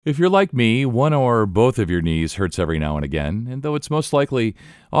If you're like me, one or both of your knees hurts every now and again, and though it's most likely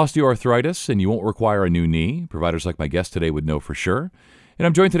osteoarthritis and you won't require a new knee, providers like my guest today would know for sure. And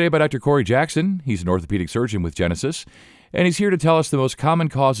I'm joined today by Dr. Corey Jackson. He's an orthopedic surgeon with Genesis, and he's here to tell us the most common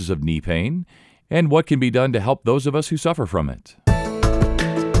causes of knee pain and what can be done to help those of us who suffer from it.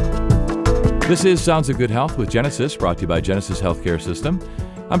 This is Sounds of Good Health with Genesis, brought to you by Genesis Healthcare System.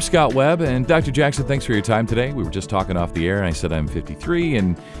 I'm Scott Webb, and Dr. Jackson, thanks for your time today. We were just talking off the air, and I said I'm 53,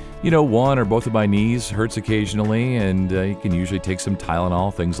 and one or both of my knees hurts occasionally, and you can usually take some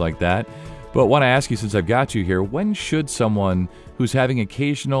Tylenol, things like that. But I want to ask you, since I've got you here, when should someone who's having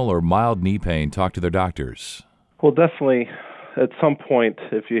occasional or mild knee pain talk to their doctors? Well, definitely at some point,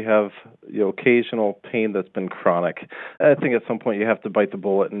 if you have occasional pain that's been chronic, I think at some point you have to bite the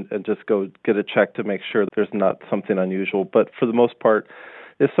bullet and just go get it checked to make sure that there's not something unusual. But for the most part,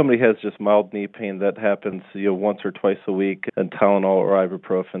 if somebody has just mild knee pain that happens once or twice a week, and Tylenol or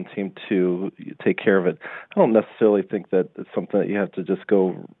ibuprofen seem to take care of it, I don't necessarily think that it's something that you have to just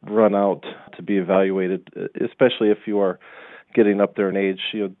go run out to be evaluated, especially if you are getting up there in age.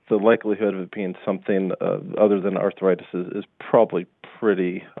 The likelihood of it being something other than arthritis is probably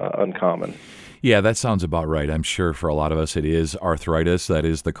pretty uncommon. Yeah, that sounds about right. I'm sure for a lot of us it is arthritis that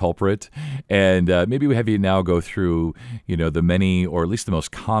is the culprit. And maybe we have you now go through, the many or at least the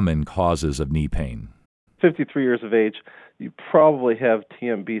most common causes of knee pain. 53 years of age, you probably have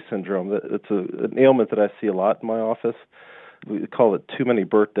TMB syndrome. It's an ailment that I see a lot in my office. We call it too many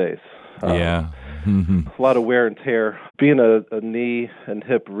birthdays. Yeah. A lot of wear and tear. Being a knee and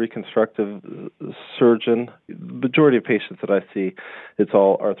hip reconstructive surgeon, the majority of patients that I see, it's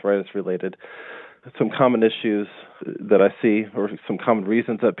all arthritis related. Some common issues that I see, or some common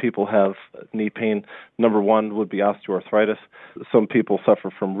reasons that people have knee pain, number one would be osteoarthritis. Some people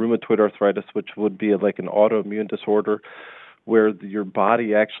suffer from rheumatoid arthritis, which would be like an autoimmune disorder where your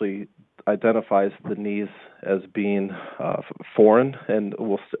body actually identifies the knees as being foreign and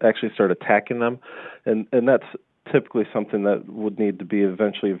will actually start attacking them. And that's typically something that would need to be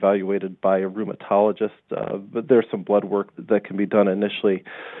eventually evaluated by a rheumatologist. But there's some blood work that can be done initially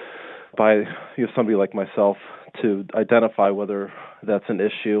by somebody like myself to identify whether that's an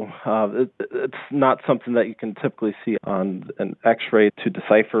issue. It's not something that you can typically see on an X-ray to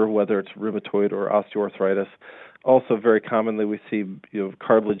decipher whether it's rheumatoid or osteoarthritis. Also, very commonly, we see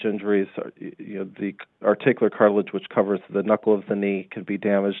cartilage injuries. The articular cartilage, which covers the knuckle of the knee, can be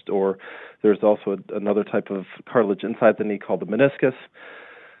damaged, or there's also another type of cartilage inside the knee called the meniscus.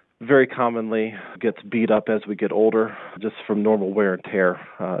 Very commonly gets beat up as we get older, just from normal wear and tear.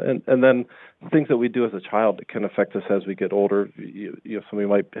 And then things that we do as a child that can affect us as we get older. Somebody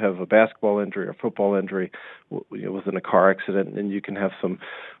might have a basketball injury or football injury, was in a car accident, and you can have some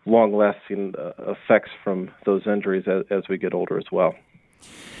long-lasting effects from those injuries as we get older as well.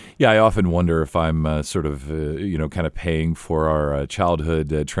 Yeah, I often wonder if I'm kind of paying for our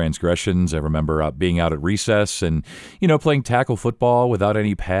childhood transgressions. I remember being out at recess and, playing tackle football without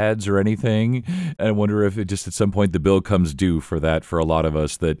any pads or anything. And I wonder if it just at some point the bill comes due for that for a lot of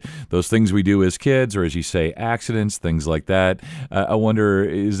us, that those things we do as kids, or as you say, accidents, things like that. I wonder,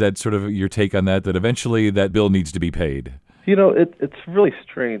 is that sort of your take on that eventually that bill needs to be paid? It's really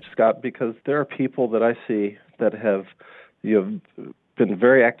strange, Scott, because there are people that I see that have, been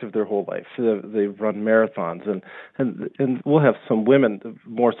very active their whole life. They've run marathons, and we'll have some women,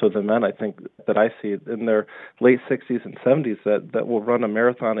 more so than men, I think, that I see in their late 60s and 70s that will run a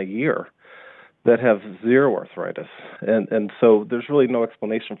marathon a year that have zero arthritis. And so there's really no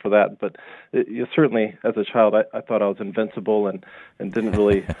explanation for that. But certainly, as a child, I thought I was invincible and didn't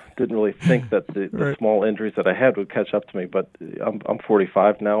really think that the small injuries that I had would catch up to me. But I'm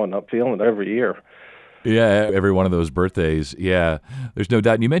 45 now, and I'm feeling it every year. Yeah, every one of those birthdays. Yeah, there's no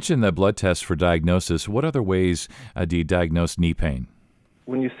doubt. And you mentioned the blood tests for diagnosis. What other ways do you diagnose knee pain?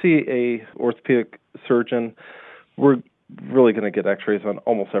 When you see a orthopedic surgeon, we're really going to get x-rays on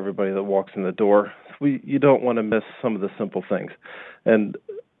almost everybody that walks in the door. You don't want to miss some of the simple things. And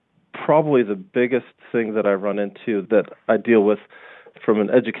probably the biggest thing that I run into that I deal with from an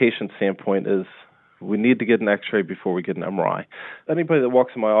education standpoint is we need to get an x-ray before we get an MRI. Anybody that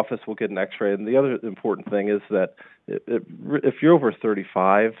walks in my office will get an x-ray. And the other important thing is that if you're over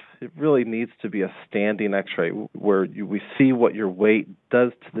 35, it really needs to be a standing x-ray where we see what your weight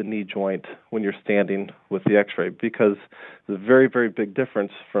does to the knee joint when you're standing with the x-ray, because there's a very, very big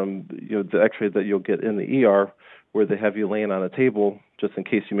difference from the x-ray that you'll get in the ER where they have you laying on a table just in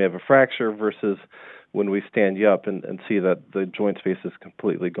case you may have a fracture versus when we stand you up and see that the joint space is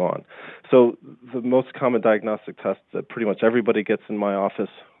completely gone. So the most common diagnostic test that pretty much everybody gets in my office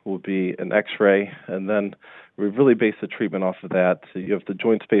will be an x-ray, and then We really base the treatment off of that. So if the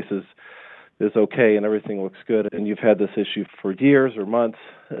joint space is okay and everything looks good, and you've had this issue for years or months,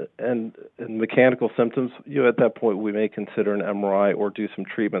 and mechanical symptoms, at that point we may consider an MRI or do some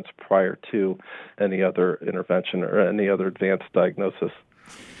treatments prior to any other intervention or any other advanced diagnosis.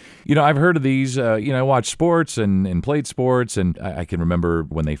 I've heard of these. I watch sports and played sports, and I can remember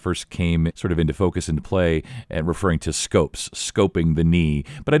when they first came sort of into focus and play and referring to scoping the knee.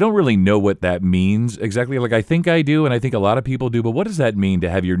 But I don't really know what that means exactly. Like, I think I do, and I think a lot of people do. But what does that mean to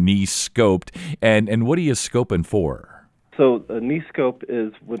have your knee scoped, and what are you scoping for? So a knee scope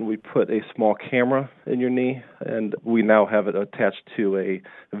is when we put a small camera in your knee, and we now have it attached to a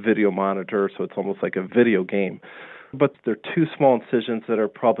video monitor, so it's almost like a video game. But they're two small incisions that are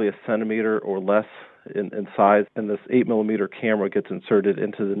probably a centimeter or less in size, and this 8mm camera gets inserted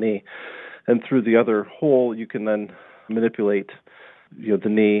into the knee. And through the other hole, you can then manipulate the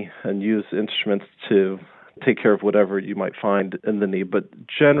knee and use instruments to take care of whatever you might find in the knee. But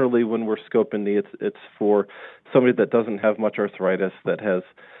generally, when we're scoping knee, it's for somebody that doesn't have much arthritis, that has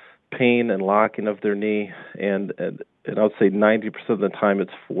pain and locking of their knee, and I would say 90% of the time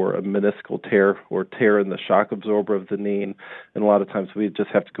it's for a meniscal tear or tear in the shock absorber of the knee, and a lot of times we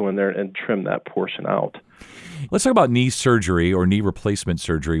just have to go in there and trim that portion out. Let's talk about knee surgery or knee replacement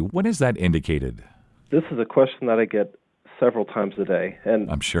surgery. When is that indicated? This is a question that I get several times a day, and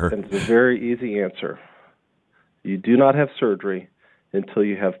I'm sure. And it's a very easy answer. You do not have surgery until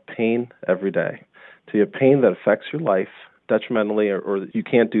you have pain every day. Until you have pain that affects your life detrimentally, or you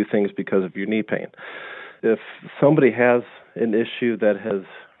can't do things because of your knee pain. If somebody has an issue that has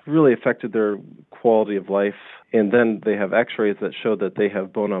really affected their quality of life, and then they have x-rays that show that they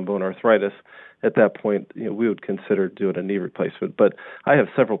have bone-on-bone arthritis, at that point, we would consider doing a knee replacement. But I have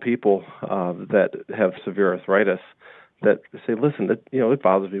several people that have severe arthritis that say, listen, it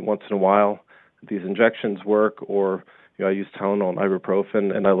bothers me once in a while. These injections work, or I use Tylenol and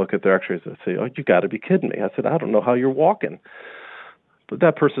ibuprofen, and I look at their x-rays and say, oh, you got to be kidding me. I said, I don't know how you're walking. But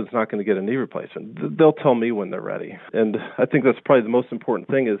that person's not going to get a knee replacement. They'll tell me when they're ready. And I think that's probably the most important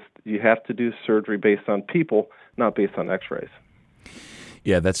thing is you have to do surgery based on people, not based on x-rays.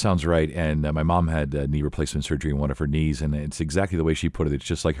 Yeah, that sounds right. And my mom had knee replacement surgery in one of her knees, and it's exactly the way she put it. It's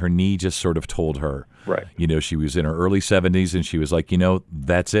just like her knee just sort of told her. Right. She was in her early 70s, and she was like,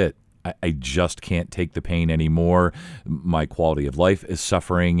 that's it. I just can't take the pain anymore. My quality of life is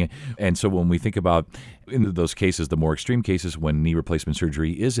suffering. And so when we think about in those cases, the more extreme cases when knee replacement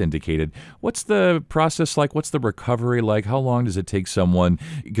surgery is indicated, what's the process like? What's the recovery like? How long does it take someone?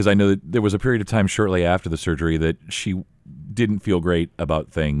 Because I know that there was a period of time shortly after the surgery that she didn't feel great about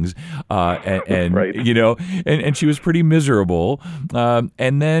things, and right. and she was pretty miserable.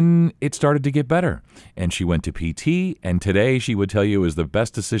 And then it started to get better, and she went to PT. And today she would tell you it was the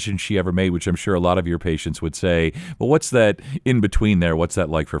best decision she ever made, which I'm sure a lot of your patients would say. But what's that in between there? What's that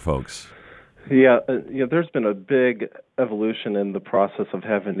like for folks? Yeah, there's been a big evolution in the process of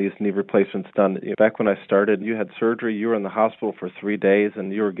having these knee replacements done. Back when I started, you had surgery, you were in the hospital for 3 days,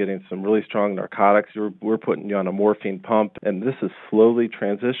 and you were getting some really strong narcotics. We're putting you on a morphine pump, and this has slowly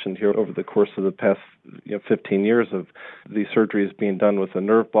transitioned here over the course of the past 15 years of these surgeries being done with a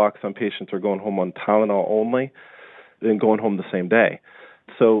nerve block. Some patients are going home on Tylenol only and going home the same day.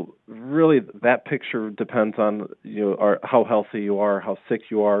 So really, that picture depends on how healthy you are, how sick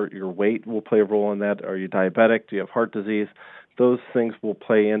you are. Your weight will play a role in that. Are you diabetic? Do you have heart disease? Those things will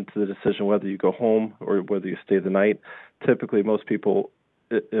play into the decision whether you go home or whether you stay the night. Typically, most people,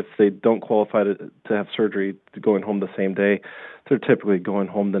 if they don't qualify to have surgery, going home the same day, they're typically going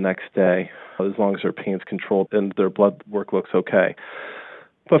home the next day, as long as their pain's controlled and their blood work looks okay.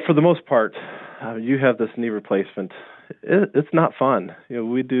 But for the most part, you have this knee replacement. It's not fun.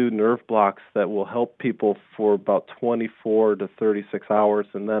 We do nerve blocks that will help people for about 24 to 36 hours,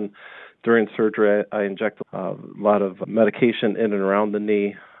 and then during surgery, I inject a lot of medication in and around the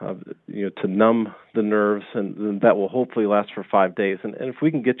knee, to numb the nerves, and that will hopefully last for 5 days. And if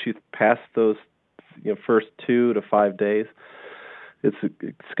we can get you past those, first 2 to 5 days, it's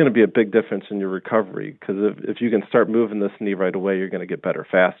going to be a big difference in your recovery, because if you can start moving this knee right away, you're going to get better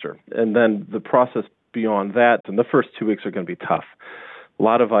faster. And then the process beyond that, and the first 2 weeks are going to be tough. A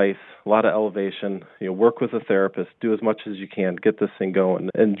lot of ice, a lot of elevation, work with a therapist, do as much as you can, get this thing going.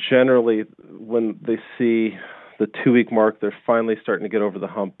 And generally, when they see the 2-week mark, they're finally starting to get over the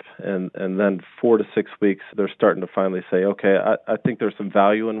hump. And then 4 to 6 weeks, they're starting to finally say, okay, I think there's some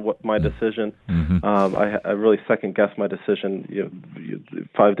value in my decision. Mm-hmm. I really second-guessed my decision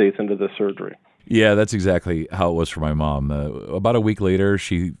 5 days into the surgery. Yeah, that's exactly how it was for my mom. About a week later,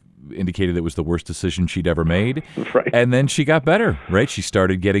 she indicated it was the worst decision she'd ever made. Right. And then she got better, right? She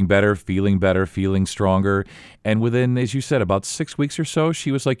started getting better, feeling stronger. And within, as you said, about 6 weeks or so,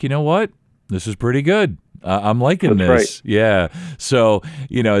 she was like, you know what? This is pretty good. I'm liking That's this. right. Yeah. So,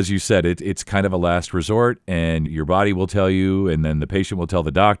 as you said, it's kind of a last resort, and your body will tell you, and then the patient will tell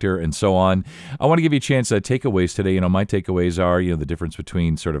the doctor, and so on. I want to give you a chance to takeaways today. My takeaways are, the difference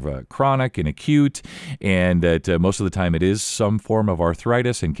between sort of a chronic and acute, and that most of the time it is some form of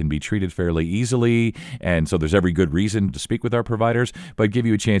arthritis and can be treated fairly easily. And so there's every good reason to speak with our providers, but give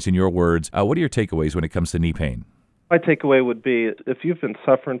you a chance in your words. What are your takeaways when it comes to knee pain? My takeaway would be, if you've been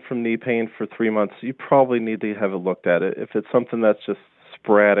suffering from knee pain for 3 months, you probably need to have it looked at. If it's something that's just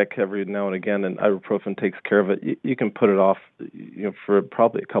sporadic every now and again, and ibuprofen takes care of it, you can put it off, for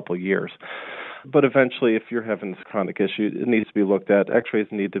probably a couple of years. But eventually, if you're having this chronic issue, it needs to be looked at.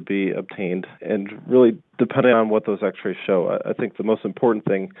 X-rays need to be obtained, and really, depending on what those X-rays show, I think the most important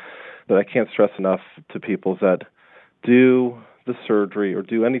thing that I can't stress enough to people is that do the surgery or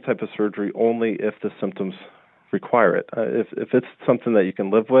do any type of surgery only if the symptoms require it. If it's something that you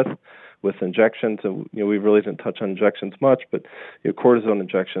can live with injections, and we really didn't touch on injections much, but cortisone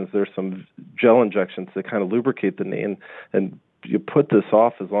injections, there's some gel injections that kind of lubricate the knee, and you put this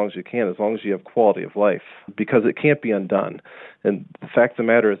off as long as you can, as long as you have quality of life, because it can't be undone. And the fact of the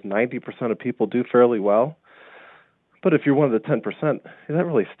matter is 90% of people do fairly well. But if you're one of the 10%, that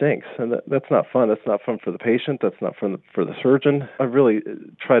really stinks, and that's not fun. That's not fun for the patient. That's not fun for the surgeon. I really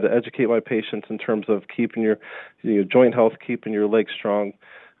try to educate my patients in terms of keeping your joint health, keeping your legs strong,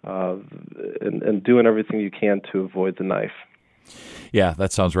 and doing everything you can to avoid the knife. Yeah,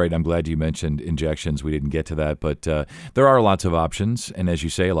 that sounds right. I'm glad you mentioned injections. We didn't get to that, but there are lots of options. And as you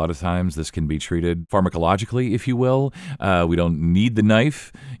say, a lot of times this can be treated pharmacologically, if you will. We don't need the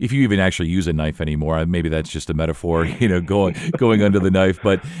knife. If you even actually use a knife anymore, maybe that's just a metaphor, going under the knife.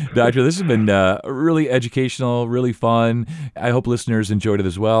 But Doctor, this has been really educational, really fun. I hope listeners enjoyed it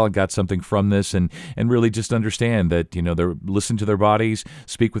as well and got something from this, and really just understand that, they're listen to their bodies,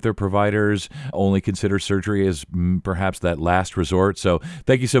 speak with their providers, only consider surgery as perhaps that last resort. So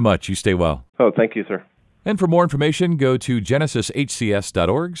thank you so much. You stay well. Oh, thank you, sir. And for more information, go to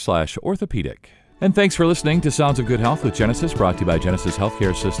genesishcs.org/orthopedic. And thanks for listening to Sounds of Good Health with Genesis, brought to you by Genesis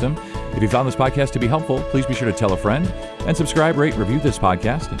Healthcare System. If you found this podcast to be helpful, please be sure to tell a friend and subscribe, rate, review this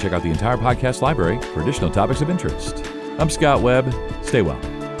podcast, and check out the entire podcast library for additional topics of interest. I'm Scott Webb. Stay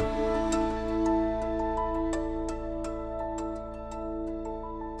well.